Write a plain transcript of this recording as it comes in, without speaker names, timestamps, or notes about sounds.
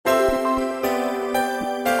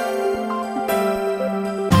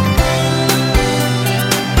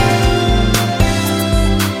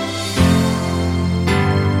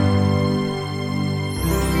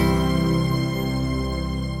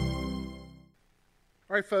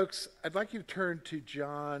All right, folks, I'd like you to turn to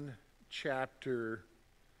John chapter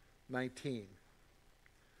 19.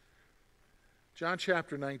 John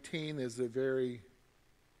chapter 19 is a very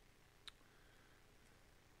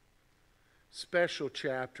special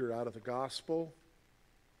chapter out of the gospel.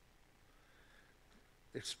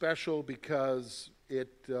 It's special because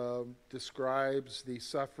it describes the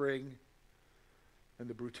suffering and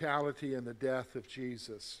the brutality and the death of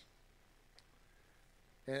Jesus.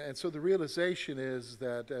 And so the realization is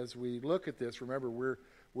that as we look at this, remember,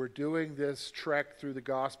 we're doing this trek through the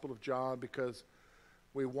Gospel of John because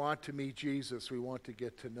we want to meet Jesus. We want to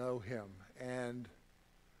get to know him. And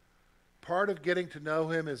part of getting to know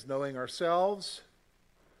him is knowing ourselves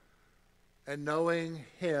and knowing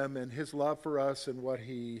him and his love for us and what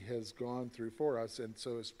he has gone through for us. And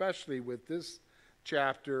so especially with this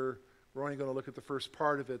chapter, we're only going to look at the first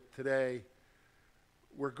part of it today.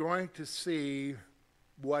 We're going to see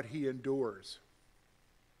what he endures.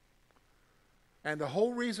 And the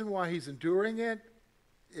whole reason why he's enduring it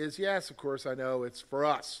is, yes, of course, I know it's for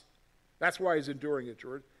us. That's why he's enduring it,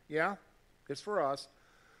 George. Yeah, it's for us.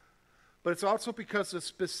 But it's also because of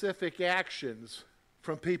specific actions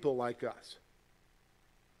from people like us.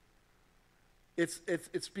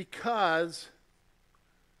 It's because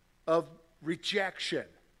of rejection.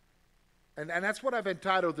 And that's what I've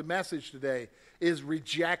entitled the message today, is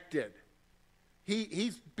rejected.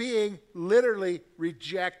 He's being literally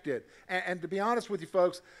rejected. And to be honest with you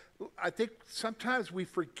folks, I think sometimes we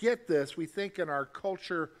forget this. We think in our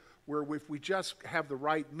culture where if we just have the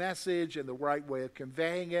right message and the right way of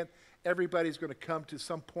conveying it, everybody's going to come to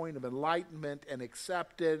some point of enlightenment and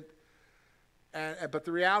accept it. But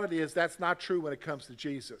the reality is that's not true when it comes to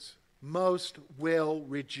Jesus. Most will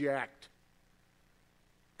reject.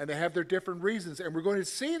 And they have their different reasons. And we're going to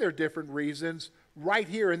see their different reasons right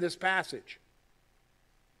here in this passage.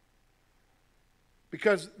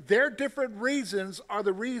 Because their different reasons are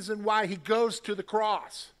the reason why he goes to the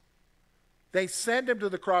cross. They send him to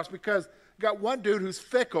the cross because you got one dude who's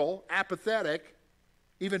fickle, apathetic,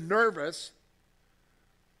 even nervous,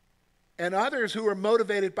 and others who are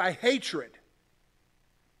motivated by hatred.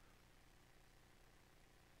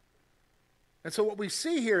 And so what we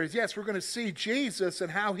see here is, yes, we're going to see Jesus and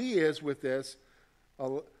how he is with this,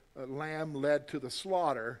 a lamb led to the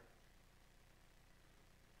slaughter.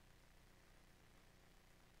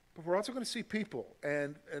 But we're also going to see people.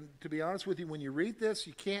 And to be honest with you, when you read this,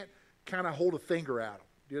 you can't kind of hold a finger at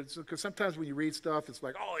them. Because sometimes when you read stuff, it's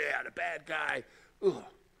like, oh yeah, the bad guy. Ugh.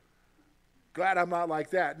 Glad I'm not like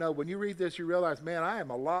that. No, when you read this, you realize, man, I am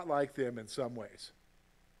a lot like them in some ways.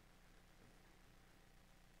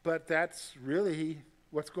 But that's really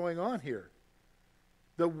what's going on here.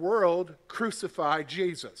 The world crucified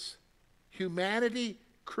Jesus. Humanity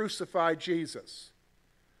crucified Jesus.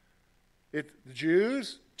 The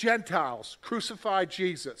Jews, Gentiles crucified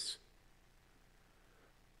Jesus.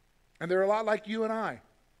 And they're a lot like you and I.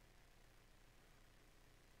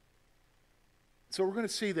 So we're going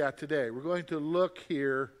to see that today. We're going to look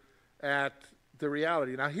here at the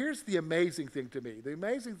reality. Now here's the amazing thing to me. The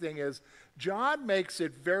amazing thing is John makes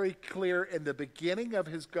it very clear in the beginning of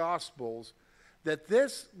his Gospels that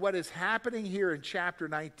what is happening here in chapter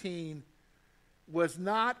 19, was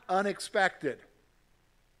not unexpected.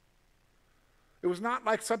 It was not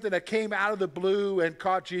like something that came out of the blue and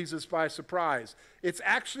caught Jesus by surprise. It's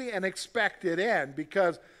actually an expected end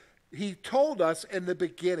because he told us in the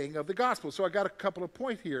beginning of the gospel. So I got a couple of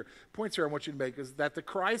points here I want you to make, is that the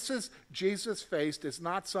crisis Jesus faced is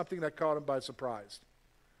not something that caught him by surprise.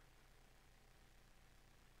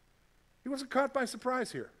 He wasn't caught by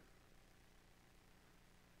surprise here.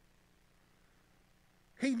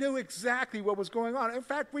 He knew exactly what was going on. In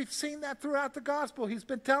fact, we've seen that throughout the gospel. He's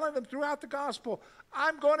been telling them throughout the gospel,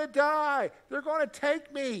 I'm going to die. They're going to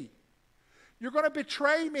take me. You're going to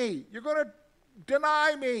betray me. You're going to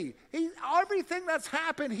deny me. Everything that's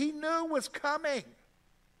happened, he knew was coming.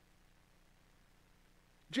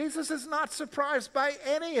 Jesus is not surprised by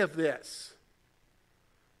any of this.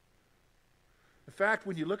 In fact,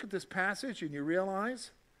 when you look at this passage and you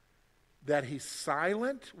realize that he's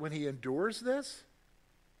silent when he endures this,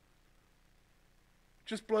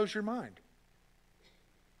 just blows your mind.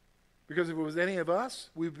 Because if it was any of us,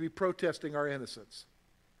 we would be protesting our innocence.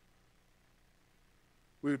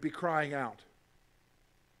 We would be crying out.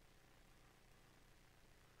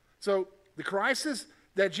 So the crisis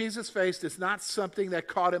that Jesus faced is not something that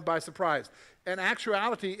caught him by surprise. In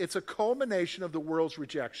actuality, it's a culmination of the world's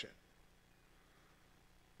rejection.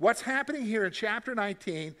 What's happening here in chapter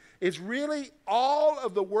 19 is really all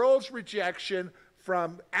of the world's rejection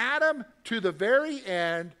from Adam to the very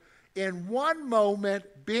end in one moment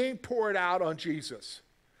being poured out on Jesus.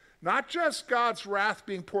 Not just God's wrath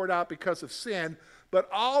being poured out because of sin, but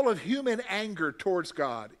all of human anger towards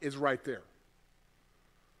God is right there.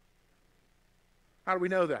 How do we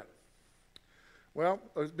know that? Well,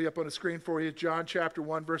 it'll be up on the screen for you. John chapter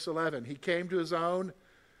 1, verse 11. He came to his own,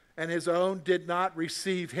 and his own did not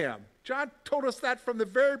receive him. John told us that from the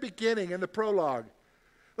very beginning in the prologue.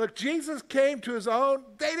 Look, Jesus came to his own.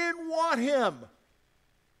 They didn't want him.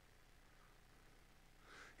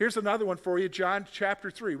 Here's another one for you, John chapter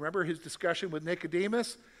 3. Remember his discussion with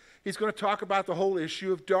Nicodemus? He's going to talk about the whole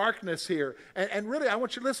issue of darkness here. And really, I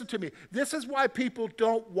want you to listen to me. This is why people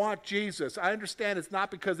don't want Jesus. I understand it's not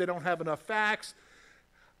because they don't have enough facts.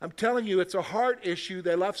 I'm telling you, it's a heart issue.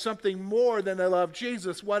 They love something more than they love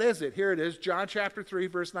Jesus. What is it? Here it is, John chapter 3,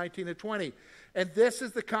 verse 19 and 20. And this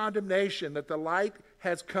is the condemnation, that the light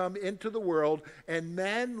has come into the world, and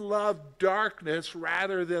men love darkness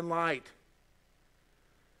rather than light.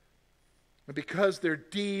 And because their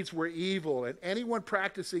deeds were evil, and anyone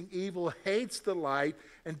practicing evil hates the light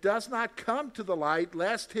and does not come to the light,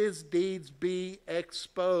 lest his deeds be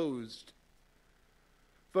exposed.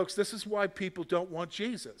 Folks, this is why people don't want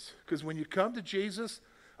Jesus. Because when you come to Jesus,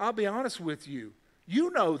 I'll be honest with you, you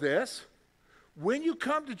know this. When you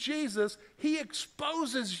come to Jesus, he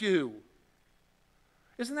exposes you.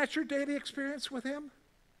 Isn't that your daily experience with him?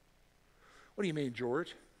 What do you mean,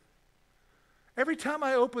 George? Every time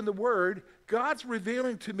I open the Word, God's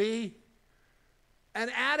revealing to me an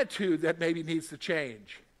attitude that maybe needs to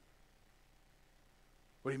change.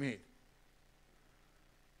 What do you mean?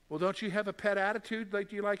 Well, don't you have a pet attitude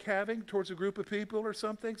like you like having towards a group of people or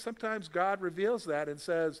something? Sometimes God reveals that and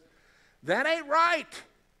says, that ain't right.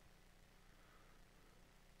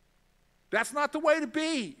 That's not the way to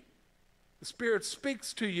be. The Spirit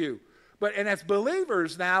speaks to you. And as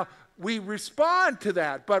believers now, we respond to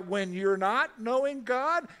that. But when you're not knowing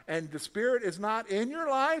God and the Spirit is not in your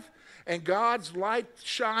life and God's light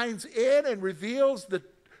shines in and reveals the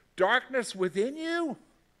darkness within you,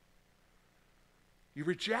 you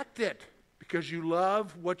reject it because you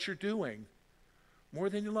love what you're doing more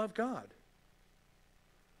than you love God.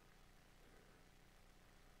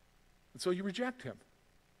 And so you reject him.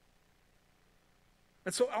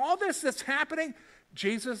 And so all this that's happening,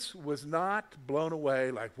 Jesus was not blown away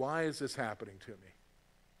like, why is this happening to me?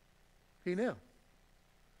 He knew.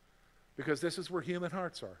 Because this is where human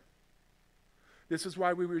hearts are. This is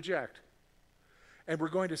why we reject. And we're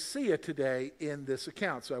going to see it today in this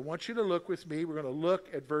account. So I want you to look with me. We're going to look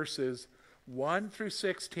at verses 1 through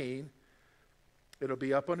 16. It'll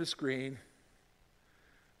be up on the screen.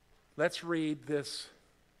 Let's read this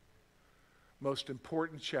most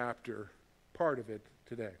important chapter, part of it,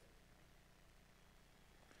 today.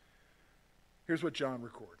 Here's what John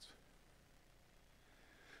records.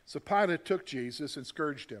 So Pilate took Jesus and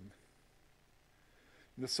scourged him.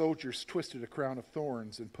 And the soldiers twisted a crown of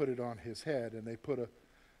thorns and put it on his head, and they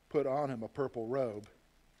put on him a purple robe.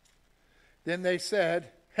 Then they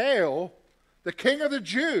said, "Hail, the King of the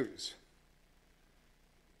Jews!"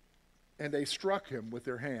 And they struck him with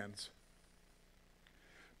their hands.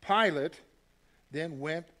 Pilate then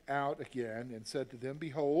went out again and said to them,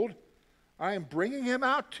 "Behold, I am bringing him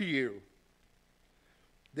out to you,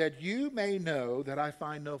 that you may know that I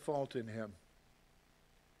find no fault in him."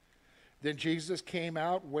 Then Jesus came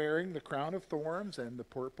out wearing the crown of thorns and the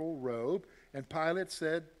purple robe, and Pilate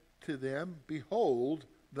said to them, "Behold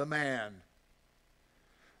the man."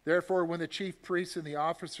 Therefore, when the chief priests and the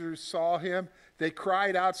officers saw him, they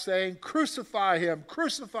cried out, saying, "Crucify him!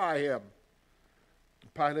 Crucify him!"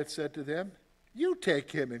 Pilate said to them, "You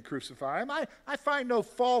take him and crucify him. I find no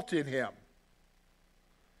fault in him."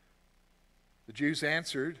 The Jews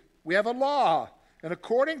answered, "We have a law, and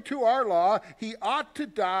according to our law, he ought to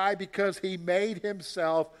die because he made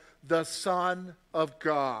himself the Son of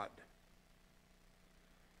God."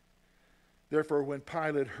 Therefore, when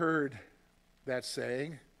Pilate heard that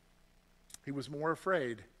saying, he was more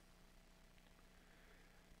afraid,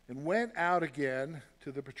 and went out again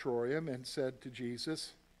to the praetorium and said to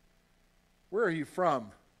Jesus, "Where are you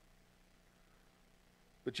from?"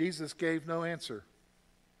 But Jesus gave no answer.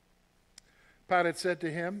 Pilate said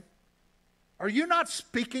to him, "Are you not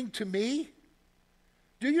speaking to me?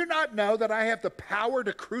 Do you not know that I have the power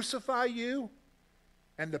to crucify you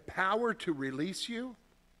and the power to release you?"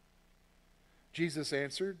 Jesus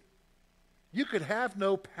answered, "You could have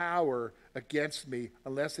no power against me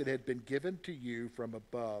unless it had been given to you from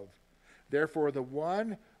above. Therefore, the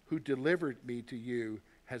one who delivered me to you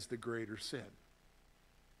has the greater sin."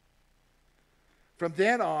 From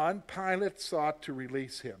then on, Pilate sought to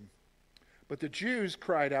release him. But the Jews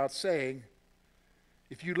cried out, saying,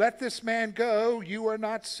 If you let this man go, you are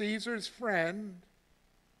not Caesar's friend.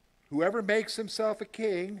 Whoever makes himself a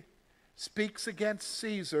king speaks against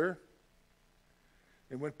Caesar.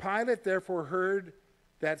 And when Pilate therefore heard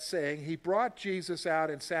that saying, he brought Jesus out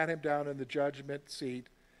and sat him down in the judgment seat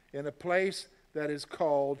in a place that is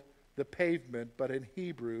called the Pavement, but in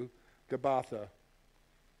Hebrew, Gabbatha.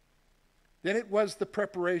 Then it was the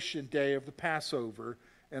preparation day of the Passover,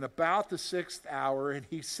 and about the 6th hour, and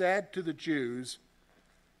he said to the Jews,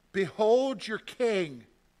 "Behold your king."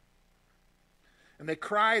 And they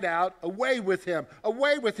cried out, away with him,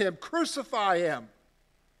 crucify him."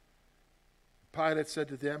 Pilate said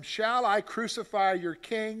to them, "Shall I crucify your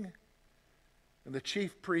king?" And the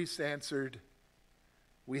chief priests answered,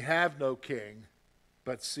 "We have no king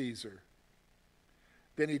but Caesar."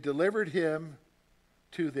 Then he delivered him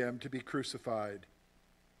to them to be crucified.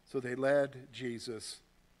 So they led Jesus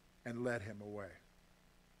and led him away.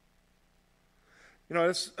 You know,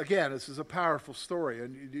 this is a powerful story.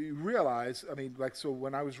 And you realize, so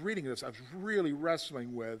when I was reading this, I was really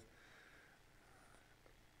wrestling with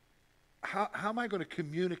how am I going to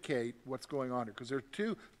communicate what's going on here? Because there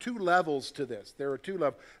are two levels to this. There are two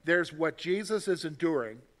levels. There's what Jesus is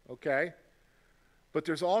enduring, okay? But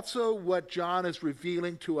there's also what John is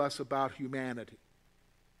revealing to us about humanity.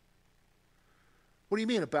 What do you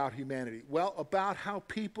mean about humanity? Well, about how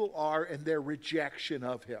people are in their rejection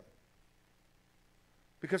of him.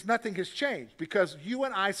 Because nothing has changed. Because you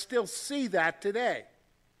and I still see that today.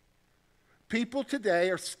 People today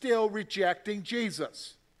are still rejecting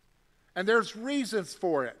Jesus. And there's reasons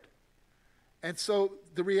for it. And so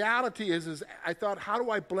the reality is I thought, how do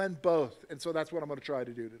I blend both? And so that's what I'm going to try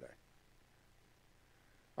to do today.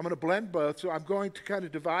 I'm going to blend both, so I'm going to kind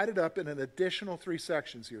of divide it up in an additional 3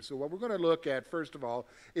 sections here. So what we're going to look at, first of all,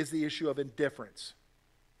 is the issue of indifference,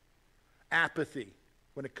 apathy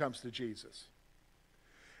when it comes to Jesus.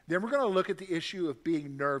 Then we're going to look at the issue of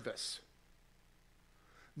being nervous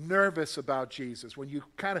about Jesus, when you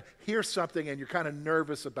kind of hear something and you're kind of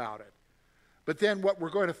nervous about it. But then what we're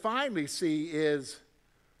going to finally see is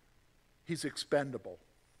he's expendable.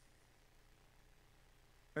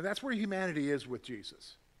 And that's where humanity is with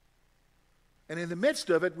Jesus. And in the midst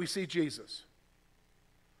of it, we see Jesus,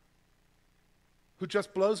 who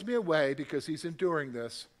just blows me away because he's enduring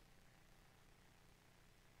this,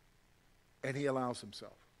 and he allows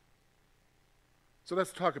himself. So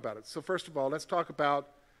let's talk about it. So first of all, let's talk about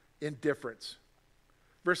indifference.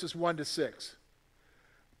 Verses 1 to 6.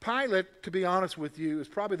 Pilate, to be honest with you, is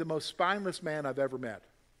probably the most spineless man I've ever met.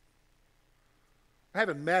 I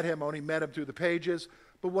haven't met him, only met him through the pages.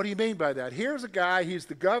 But what do you mean by that? Here's a guy, he's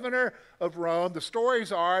the governor of Rome. The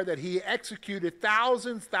stories are that he executed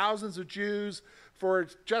thousands of Jews for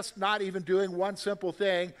just not even doing one simple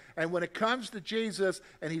thing. And when it comes to Jesus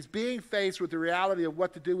and he's being faced with the reality of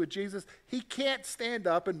what to do with Jesus, he can't stand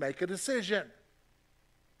up and make a decision.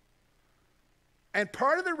 And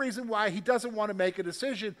part of the reason why he doesn't want to make a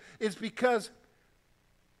decision is because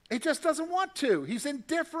he just doesn't want to. He's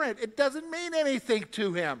indifferent. It doesn't mean anything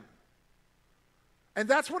to him. And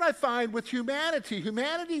that's what I find with humanity.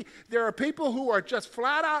 Humanity, there are people who are just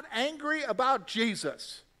flat out angry about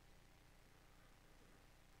Jesus.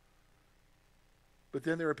 But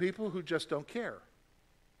then there are people who just don't care.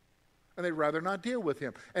 And they'd rather not deal with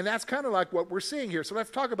him. And that's kind of like what we're seeing here. So let's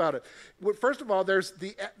talk about it. First of all, there's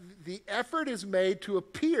the effort is made to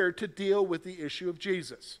appear to deal with the issue of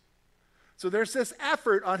Jesus. So there's this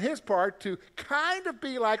effort on his part to kind of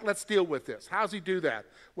be like, let's deal with this. How's he do that?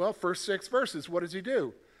 Well, first 6 verses, what does he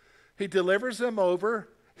do? He delivers them over.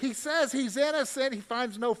 He says he's innocent. He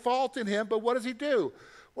finds no fault in him. But what does he do?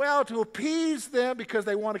 Well, to appease them because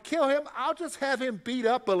they want to kill him, I'll just have him beat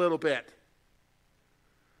up a little bit.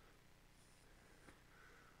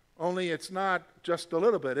 Only it's not just a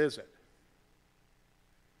little bit, is it?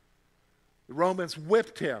 The Romans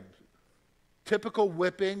whipped him. Typical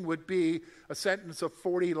whipping would be a sentence of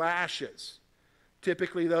 40 lashes.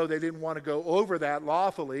 Typically, though, they didn't want to go over that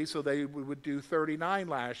lawfully, so they would do 39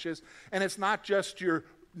 lashes. And it's not just your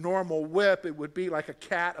normal whip. It would be like a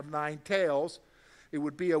cat of 9 tails. It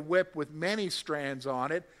would be a whip with many strands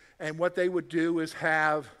on it. And what they would do is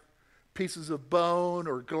have pieces of bone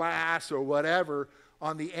or glass or whatever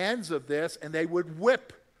on the ends of this, and they would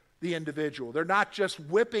whip the individual. They're not just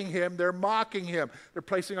whipping him, they're mocking him. They're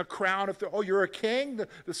placing a crown of, you're a king?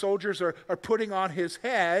 The soldiers are putting on his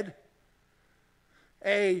head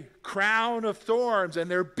a crown of thorns, and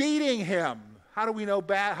they're beating him. How do we know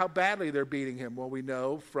how badly they're beating him? Well, we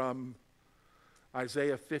know from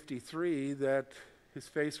Isaiah 53 that his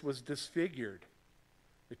face was disfigured.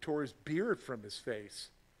 They tore his beard from his face.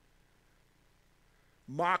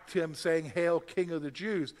 mocked him, saying, "Hail, King of the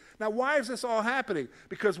Jews." Now, why is this all happening?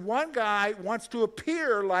 Because one guy wants to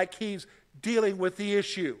appear like he's dealing with the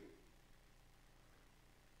issue.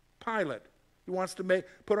 Pilate. He wants to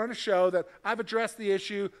put on a show that I've addressed the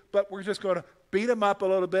issue, but we're just going to beat him up a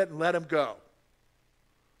little bit and let him go.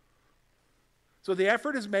 So the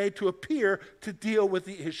effort is made to appear to deal with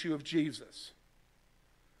the issue of Jesus.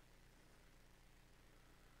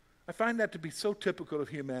 I find that to be so typical of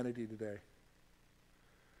humanity today.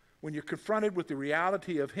 When you're confronted with the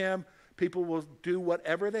reality of him, people will do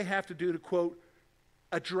whatever they have to do to, quote,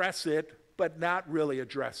 address it, but not really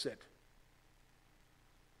address it.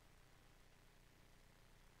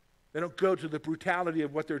 They don't go to the brutality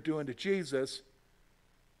of what they're doing to Jesus,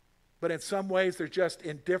 but in some ways they're just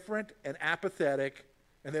indifferent and apathetic,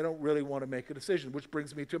 and they don't really want to make a decision, which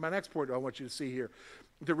brings me to my next point I want you to see here.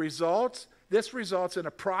 This results in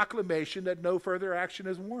a proclamation that no further action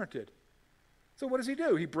is warranted. So what does he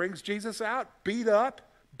do? He brings Jesus out, beat up,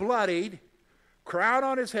 bloodied, crown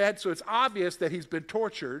on his head, so it's obvious that he's been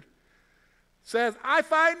tortured. Says, "I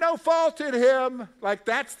find no fault in him," like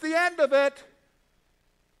that's the end of it.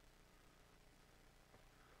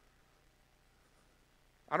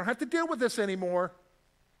 I don't have to deal with this anymore.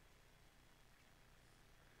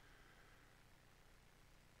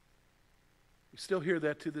 You still hear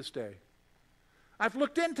that to this day. I've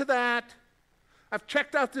looked into that. I've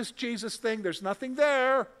checked out this Jesus thing. There's nothing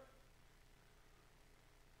there.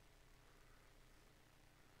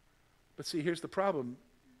 But see, here's the problem.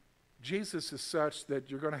 Jesus is such that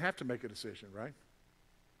you're going to have to make a decision, right?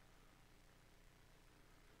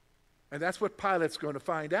 And that's what Pilate's going to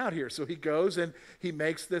find out here. So he goes and he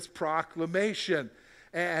makes this proclamation.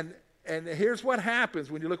 And here's what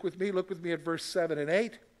happens. When you look with me at verse 7 and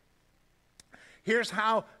 8. Here's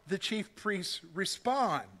how the chief priests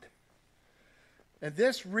respond. And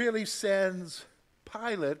this really sends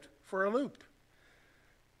Pilate for a loop.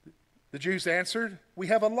 The Jews answered, "We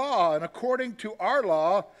have a law, and according to our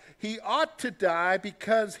law, he ought to die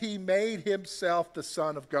because he made himself the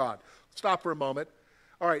Son of God." Stop for a moment.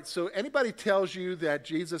 All right, so anybody tells you that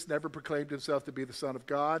Jesus never proclaimed himself to be the Son of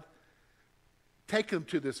God, take them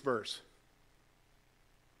to this verse.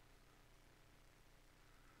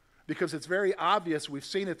 Because it's very obvious, we've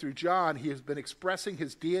seen it through John, he has been expressing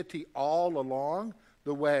his deity all along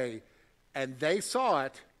the way, and they saw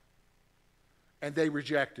it, and they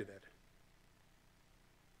rejected it.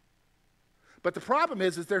 But the problem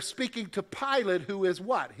is they're speaking to Pilate, who is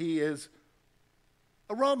what? He is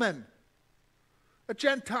a Roman, a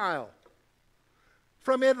Gentile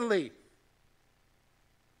from Italy,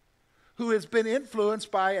 who has been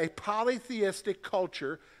influenced by a polytheistic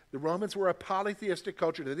culture. The Romans were a polytheistic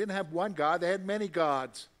culture. They didn't have one God, they had many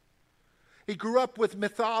gods. He grew up with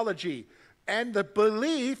mythology. And the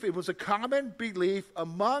belief, it was a common belief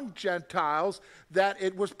among Gentiles that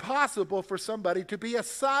it was possible for somebody to be a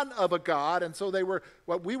son of a god, and so they were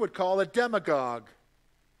what we would call a demagogue.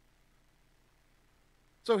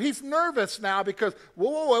 So he's nervous now because,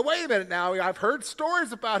 whoa, wait a minute now, I've heard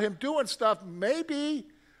stories about him doing stuff, maybe.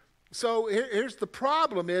 So here's the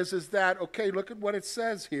problem is that, okay, look at what it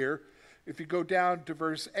says here. If you go down to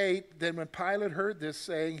verse 8, then when Pilate heard this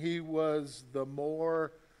saying, he was the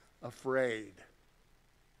more afraid.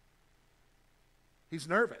 He's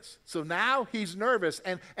nervous. So now he's nervous.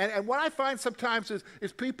 And what I find sometimes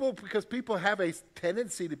is people, because people have a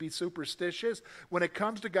tendency to be superstitious, when it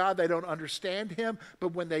comes to God, they don't understand him.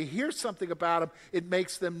 But when they hear something about him, it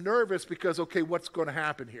makes them nervous because, okay, what's going to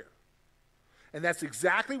happen here? And that's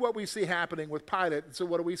exactly what we see happening with Pilate. And so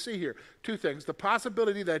what do we see here? Two things. The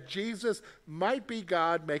possibility that Jesus might be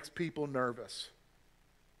God makes people nervous.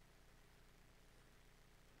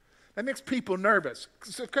 That makes people nervous.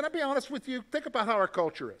 So can I be honest with you? Think about how our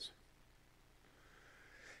culture is.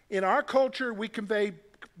 In our culture, we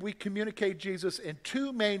communicate Jesus in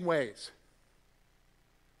two main ways.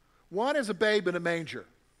 One is a babe in a manger.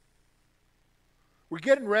 We're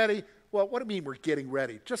getting ready. Well, what do you mean we're getting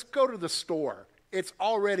ready? Just go to the store. It's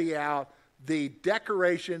already out. The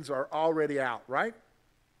decorations are already out, right?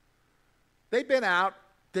 They've been out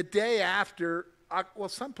the day after. Well,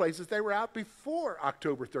 some places they were out before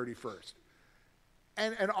October 31st.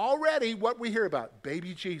 And already what we hear about,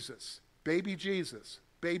 baby Jesus, baby Jesus,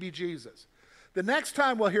 baby Jesus. The next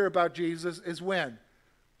time we'll hear about Jesus is when?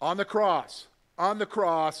 On the cross, on the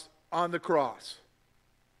cross, on the cross.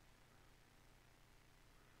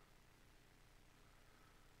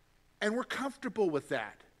 And we're comfortable with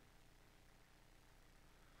that.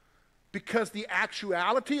 Because the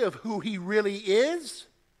actuality of who he really is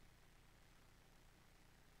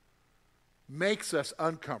makes us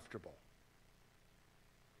uncomfortable.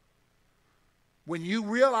 when you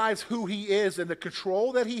realize who he is and the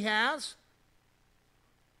control that he has,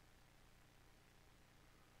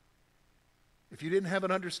 if you didn't have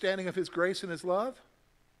an understanding of his grace and his love,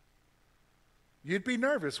 you'd be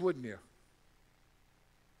nervous, wouldn't you?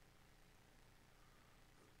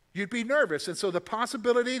 You'd be nervous. And so the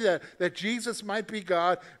possibility that Jesus might be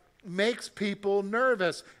God makes people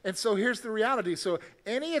nervous. And so here's the reality. So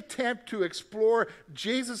any attempt to explore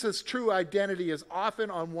Jesus' true identity is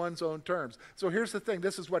often on one's own terms. So here's the thing.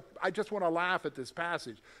 This is what I just want to laugh at this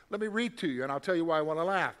passage. Let me read to you, and I'll tell you why I want to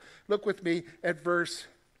laugh. Look with me at verse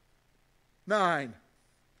 9.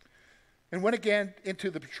 And went again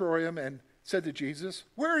into the praetorium and said to Jesus,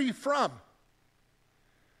 "Where are you from?"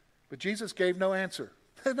 But Jesus gave no answer.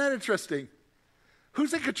 Isn't that interesting?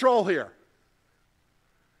 Who's in control here?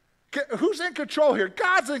 Who's in control here?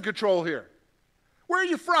 God's in control here. Where are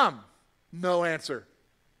you from? No answer.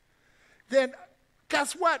 Then,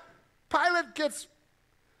 guess what? Pilate gets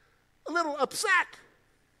a little upset.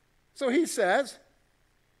 So he says,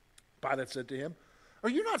 Pilate said to him, "Are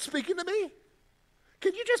you not speaking to me?"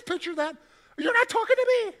 Can you just picture that? You're not talking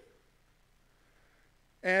to me.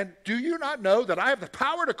 And do you not know that I have the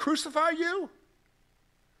power to crucify you?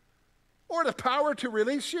 Or the power to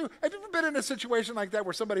release you? Have you ever been in a situation like that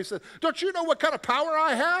where somebody says, "Don't you know what kind of power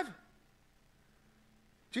I have?"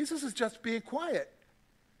 Jesus is just being quiet.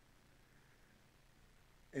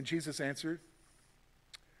 And Jesus answered,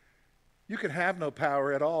 "You can have no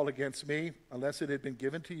power at all against me unless it had been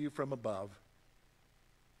given to you from above."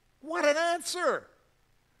 What an answer!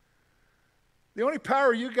 The only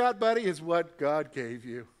power you got, buddy, is what God gave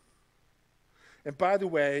you. And by the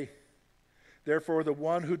way, therefore, the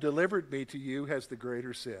one who delivered me to you has the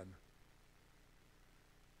greater sin.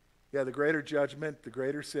 Yeah, the greater judgment, the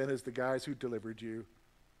greater sin is the guys who delivered you.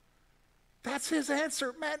 That's his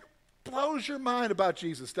answer. Man, blows your mind about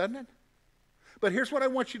Jesus, doesn't it? But here's what I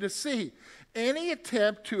want you to see. Any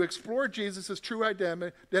attempt to explore Jesus' true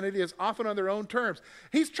identity is often on their own terms.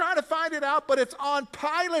 He's trying to find it out, but it's on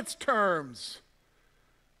Pilate's terms.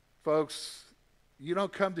 Folks, you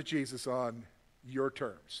don't come to Jesus on your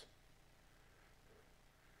terms.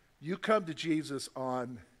 You come to Jesus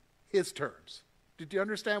on his terms. Did you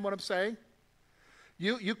understand what I'm saying?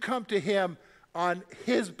 You come to him on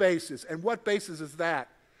his basis. And what basis is that?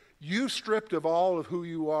 You stripped of all of who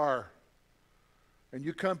you are. And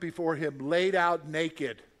you come before him laid out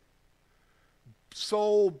naked,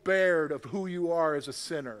 soul bared of who you are as a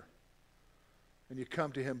sinner. And you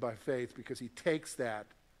come to him by faith because he takes that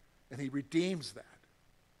and he redeems that.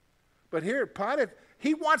 But here, Pilate,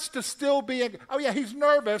 he wants to still be in, he's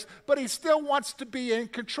nervous, but he still wants to be in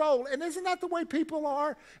control. And isn't that the way people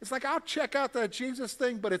are? It's like, I'll check out that Jesus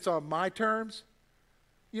thing, but it's on my terms.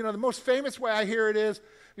 You know, the most famous way I hear it is,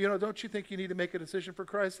 don't you think you need to make a decision for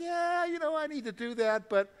Christ? Yeah, I need to do that,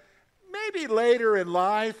 but maybe later in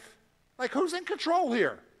life. Like, who's in control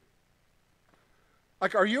here?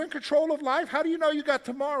 Like, are you in control of life? How do you know you got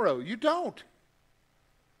tomorrow? You don't.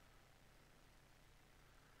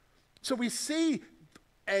 So we see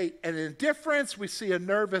an indifference, we see a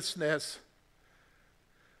nervousness.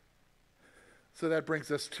 So that brings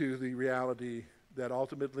us to the reality that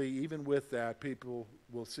ultimately, even with that, people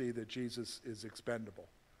will see that Jesus is expendable.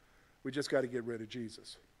 We just got to get rid of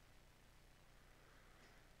Jesus.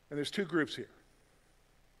 And there's two groups here.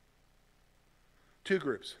 Two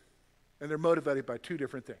groups. And they're motivated by two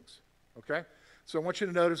different things. Okay? So I want you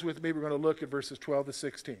to notice with me, we're going to look at verses 12 to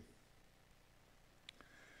 16.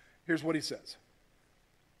 Here's what he says.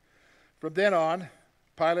 From then on,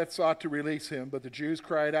 Pilate sought to release him, but the Jews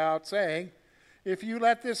cried out, saying, "If you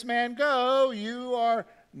let this man go, you are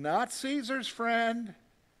not Caesar's friend.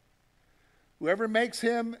 Whoever makes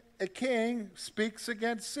him a king speaks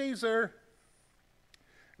against Caesar."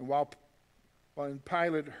 And when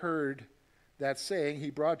Pilate heard that saying,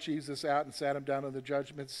 he brought Jesus out and sat him down on the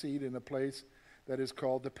judgment seat in a place that is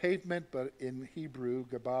called the Pavement, but in Hebrew,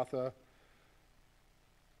 Gabbatha.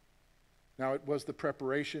 Now it was the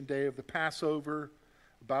preparation day of the Passover,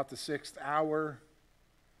 about the 6th hour.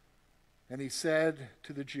 And he said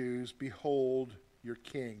to the Jews, "Behold your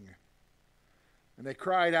king." And they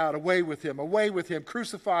cried out, away with him,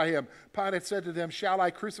 crucify him." Pilate said to them, "Shall I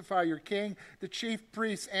crucify your king?" The chief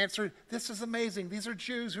priests answered, this is amazing. These are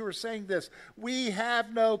Jews who are saying this. "We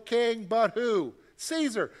have no king but who?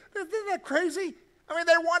 Caesar." Isn't that crazy? I mean,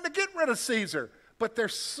 they wanted to get rid of Caesar, but they're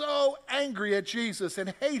so angry at Jesus and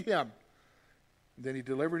hate him. And then he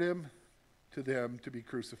delivered him to them to be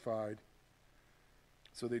crucified.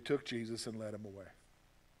 So they took Jesus and led him away.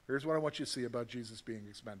 Here's what I want you to see about Jesus being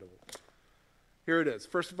expendable. Here it is.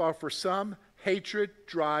 First of all, for some, hatred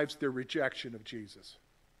drives their rejection of Jesus.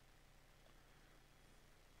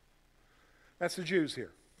 That's the Jews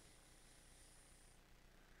here.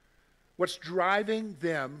 What's driving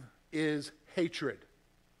them is hatred.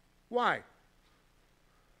 Why?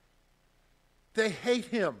 They hate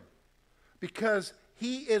him because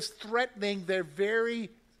he is threatening their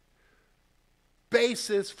very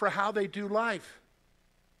basis for how they do life.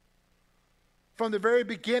 From the very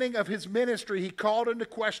beginning of his ministry, he called into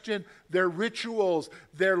question their rituals,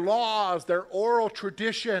 their laws, their oral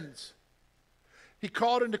traditions. He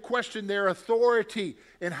called into question their authority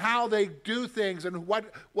in how they do things and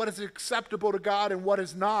what is acceptable to God and what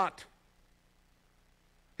is not.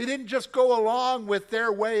 He didn't just go along with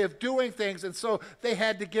their way of doing things, and so they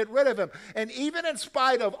had to get rid of him. And even in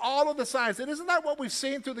spite of all of the signs, and isn't that what we've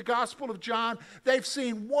seen through the Gospel of John? They've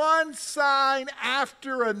seen one sign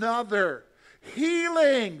after another.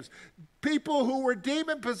 Healings, people who were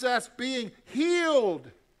demon-possessed being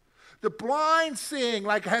healed. The blind seeing,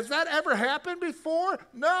 like, has that ever happened before?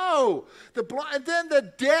 No. And then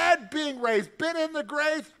the dead being raised, been in the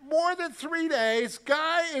grave more than 3 days.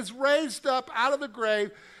 Guy is raised up out of the grave.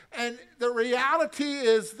 And the reality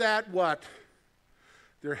is that what?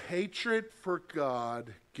 Their hatred for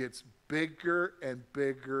God gets bigger and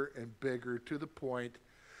bigger and bigger to the point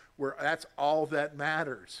where that's all that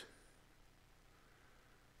matters.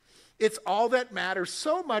 It's all that matters,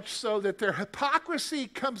 so much so that their hypocrisy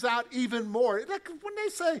comes out even more. Like when they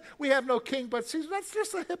say, we have no king but Caesar, that's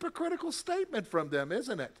just a hypocritical statement from them,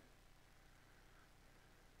 isn't it?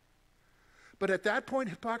 But at that point,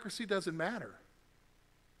 hypocrisy doesn't matter.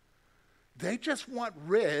 They just want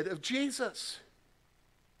rid of Jesus.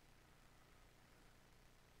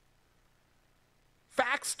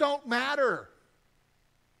 Facts don't matter.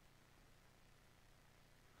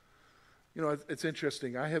 You know, it's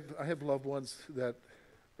interesting. I have loved ones that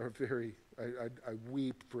are very, I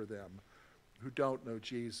weep for them who don't know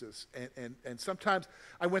Jesus. And sometimes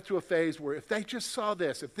I went through a phase where if they just saw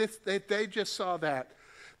this, if they just saw that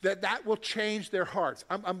will change their hearts.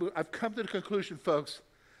 I've come to the conclusion, folks,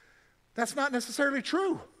 that's not necessarily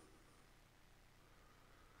true.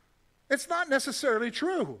 It's not necessarily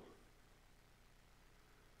true.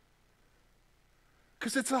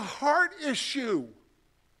 Because it's a heart issue.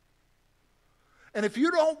 And if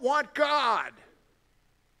you don't want God,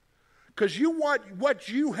 because you want what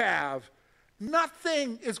you have,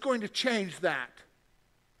 nothing is going to change that.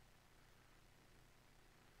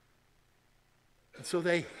 And so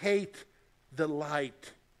they hate the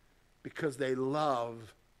light because they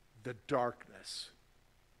love the darkness.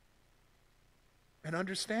 And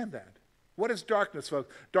understand that. What is darkness,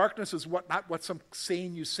 folks? Darkness is not what some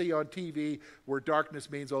scene you see on TV where darkness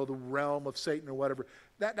means, the realm of Satan or whatever.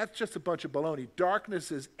 That's just a bunch of baloney.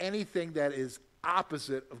 Darkness is anything that is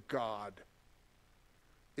opposite of God.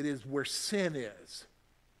 It is where sin is.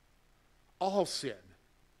 All sin.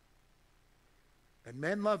 And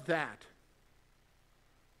men love that.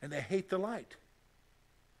 And they hate the light.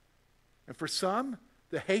 And for some,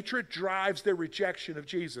 the hatred drives their rejection of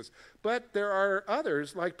Jesus. But there are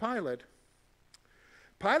others, like Pilate.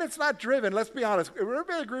 Pilate's not driven, let's be honest.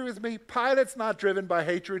 Everybody agree with me? Pilate's not driven by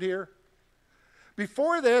hatred here.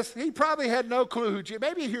 Before this, he probably had no clue.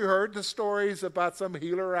 Maybe he heard the stories about some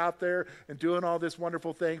healer out there and doing all this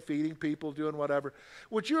wonderful thing, feeding people, doing whatever.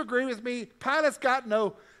 Would you agree with me? Pilate's got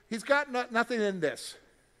nothing in this.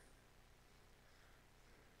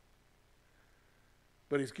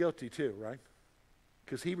 But he's guilty too, right?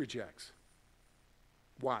 Because he rejects.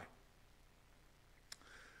 Why?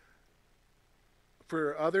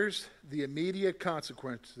 For others, the immediate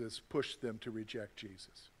consequences push them to reject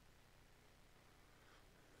Jesus.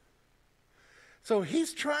 So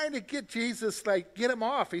he's trying to get Jesus, get him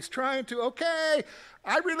off. He's trying to, okay,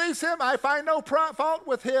 I release him. I find no fault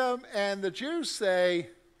with him. And the Jews say,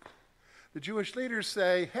 the Jewish leaders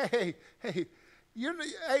say, hey,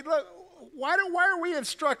 look, why are we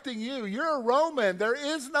instructing you? You're a Roman. There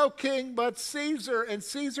is no king but Caesar, and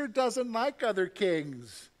Caesar doesn't like other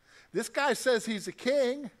kings. This guy says he's a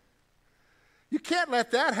king. You can't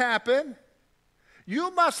let that happen.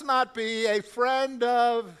 You must not be a friend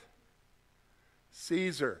of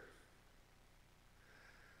Caesar.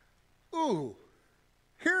 Ooh,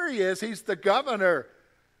 here he is. He's the governor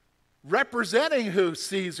representing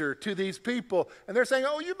Caesar to these people. And they're saying,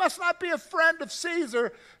 you must not be a friend of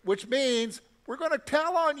Caesar, which means we're going to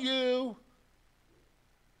tell on you.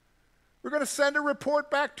 We're going to send a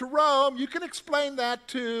report back to Rome. You can explain that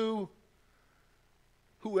to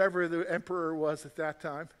whoever the emperor was at that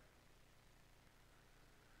time.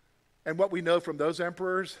 And what we know from those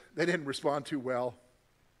emperors, they didn't respond too well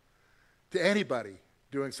to anybody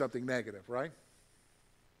doing something negative, right?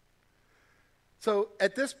 So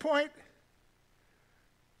at this point,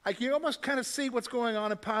 I can almost kind of see what's going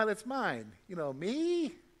on in Pilate's mind. You know,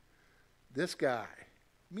 me, this guy,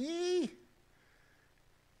 me,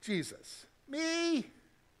 Jesus, me.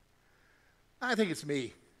 I think it's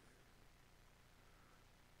me.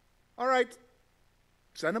 All right,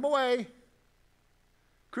 send him away.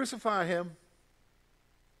 Crucify him.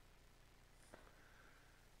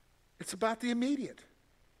 It's about the immediate.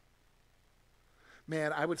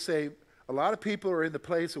 Man, I would say a lot of people are in the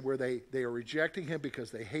place of where they are rejecting him because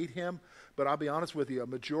they hate him, but I'll be honest with you, a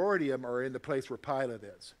majority of them are in the place where Pilate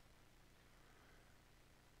is.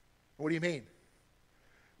 What do you mean?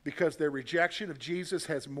 Because their rejection of Jesus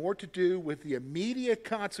has more to do with the immediate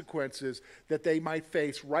consequences that they might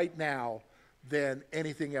face right now than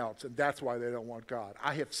anything else, and that's why they don't want God.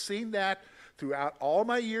 I have seen that throughout all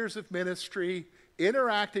my years of ministry,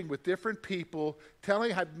 interacting with different people,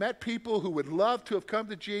 I've met people who would love to have come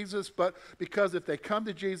to Jesus, but because if they come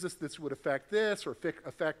to Jesus, this would affect this, or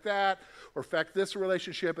affect that, or affect this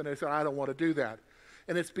relationship, and they say, I don't want to do that.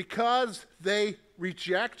 And it's because they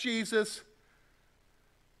reject Jesus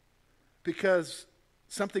because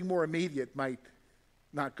something more immediate might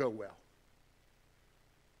not go well.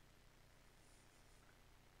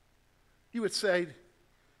 You would say,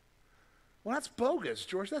 well, that's bogus,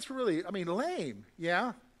 George. That's really, lame.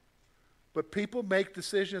 Yeah. But people make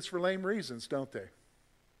decisions for lame reasons, don't they?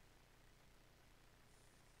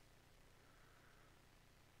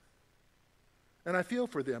 And I feel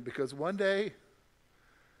for them because one day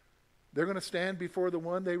they're going to stand before the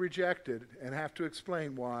one they rejected and have to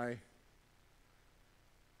explain why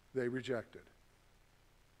they rejected.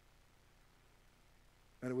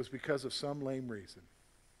 And it was because of some lame reason.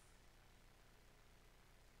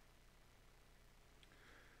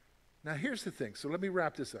 Now, here's the thing. So let me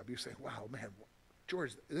wrap this up. You say, wow, man,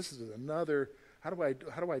 George, this is another, how do I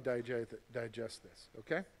digest this?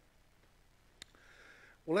 Okay?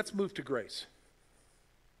 Well, let's move to grace.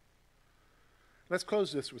 Let's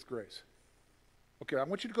close this with grace. Okay, I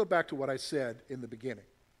want you to go back to what I said in the beginning.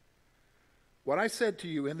 What I said to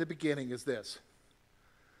you in the beginning is this.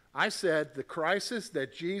 I said the crisis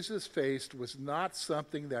that Jesus faced was not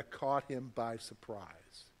something that caught him by surprise.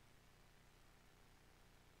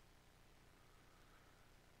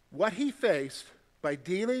 What he faced by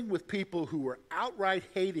dealing with people who were outright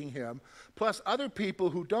hating him, plus other people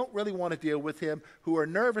who don't really want to deal with him, who are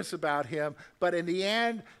nervous about him, but in the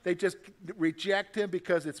end, they just reject him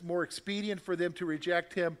because it's more expedient for them to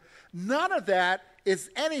reject him. None of that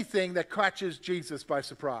is anything that catches Jesus by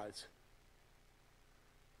surprise.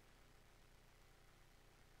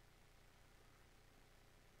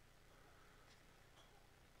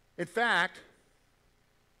 In fact,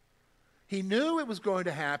 he knew it was going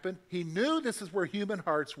to happen. He knew this is where human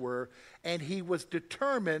hearts were, and he was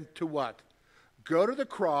determined to what? Go to the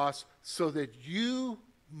cross so that you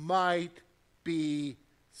might be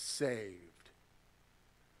saved.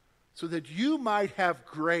 So that you might have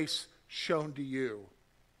grace shown to you.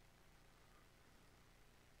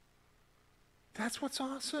 That's what's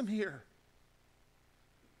awesome here.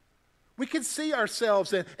 We can see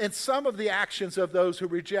ourselves in some of the actions of those who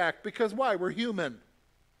reject, because why? We're human.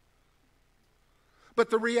 But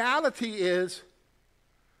the reality is,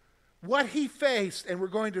 what he faced, and we're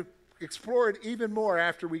going to explore it even more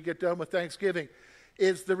after we get done with Thanksgiving,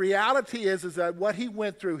 is the reality is that what he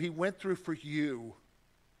went through for you.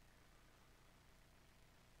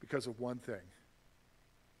 Because of one thing.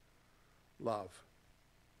 Love.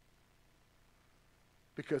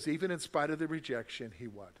 Because even in spite of the rejection, he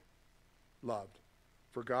what? Loved.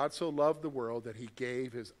 For God so loved the world that he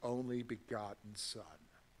gave his only begotten Son.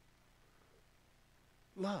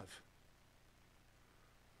 Love.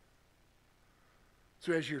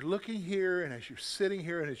 So as you're looking here and as you're sitting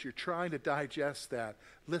here and as you're trying to digest that,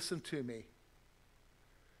 listen to me.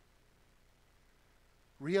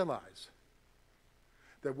 Realize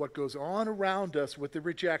that what goes on around us with the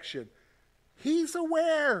rejection, he's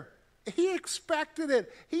aware. He expected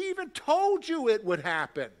it. He even told you it would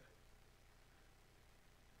happen.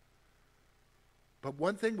 But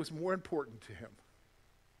one thing was more important to him.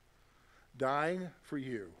 Dying for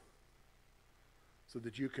you so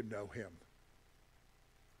that you can know him.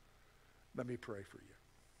 Let me pray for you.